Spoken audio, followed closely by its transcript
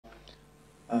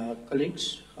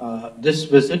Colleagues, this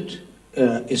visit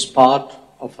is part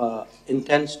of an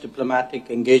intense diplomatic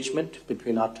engagement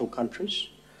between our two countries,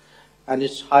 and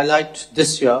its highlight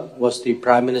this year was the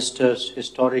Prime Minister's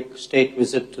historic state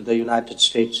visit to the United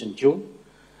States in June,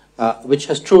 which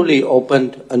has truly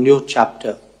opened a new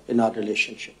chapter in our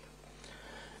relationship.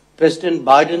 President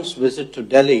Biden's visit to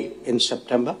Delhi in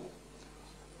September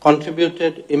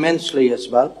contributed immensely as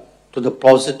well to the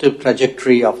positive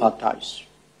trajectory of our ties.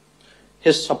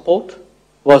 His support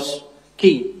was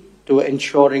key to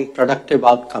ensuring productive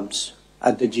outcomes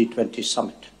at the G20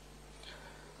 summit.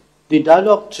 The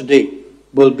dialogue today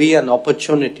will be an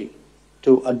opportunity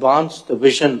to advance the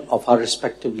vision of our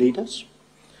respective leaders,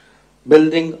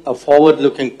 building a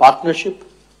forward-looking partnership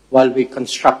while we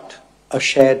construct a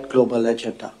shared global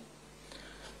agenda.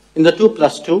 In the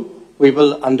 2+2, we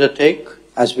will undertake,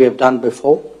 as we have done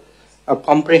before, a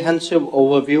comprehensive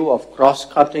overview of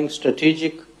cross-cutting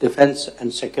strategic defense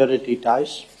and security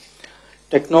ties,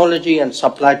 technology and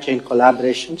supply chain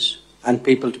collaborations, and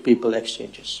people-to-people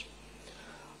exchanges.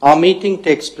 Our meeting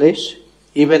takes place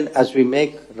even as we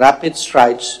make rapid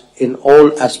strides in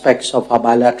all aspects of our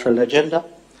bilateral agenda.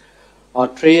 Our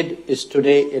trade is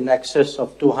today in excess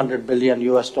of $200 billion.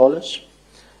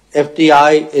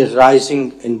 FDI is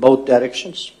rising in both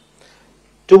directions.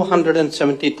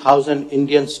 270,000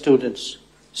 Indian students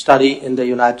study in the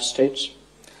United States,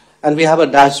 and we have a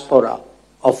diaspora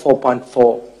of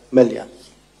 4.4 million.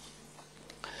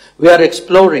 We are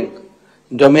exploring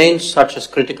domains such as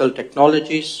critical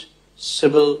technologies,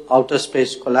 civil outer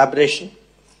space collaboration,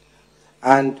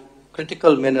 and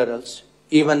critical minerals,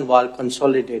 even while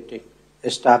consolidating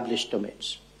established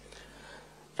domains.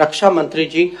 Raksha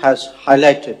Mantriji has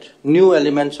highlighted new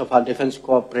elements of our defense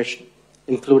cooperation,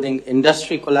 including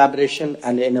industry collaboration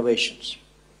and innovations.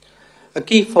 A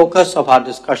key focus of our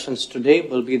discussions today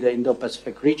will be the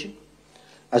Indo-Pacific region.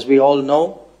 As we all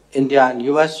know, India and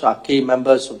US are key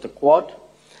members of the Quad,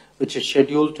 which is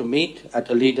scheduled to meet at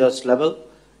a leaders level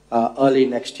early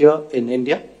next year in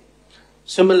India.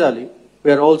 Similarly,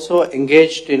 we are also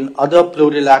engaged in other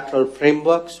plurilateral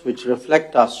frameworks which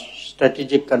reflect our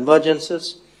strategic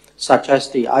convergences, such as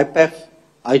the IPEF,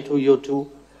 I2U2,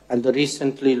 and the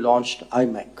recently launched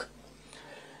IMEC.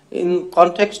 In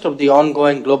context of the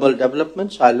ongoing global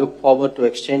developments, I look forward to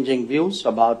exchanging views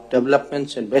about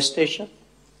developments in West Asia,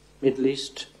 Middle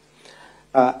East,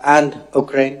 and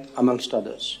Ukraine, amongst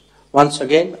others. Once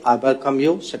again, I welcome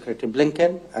you, Secretary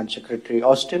Blinken and Secretary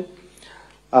Austin,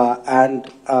 and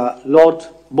laud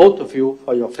both of you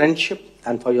for your friendship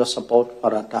and for your support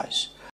for our ties.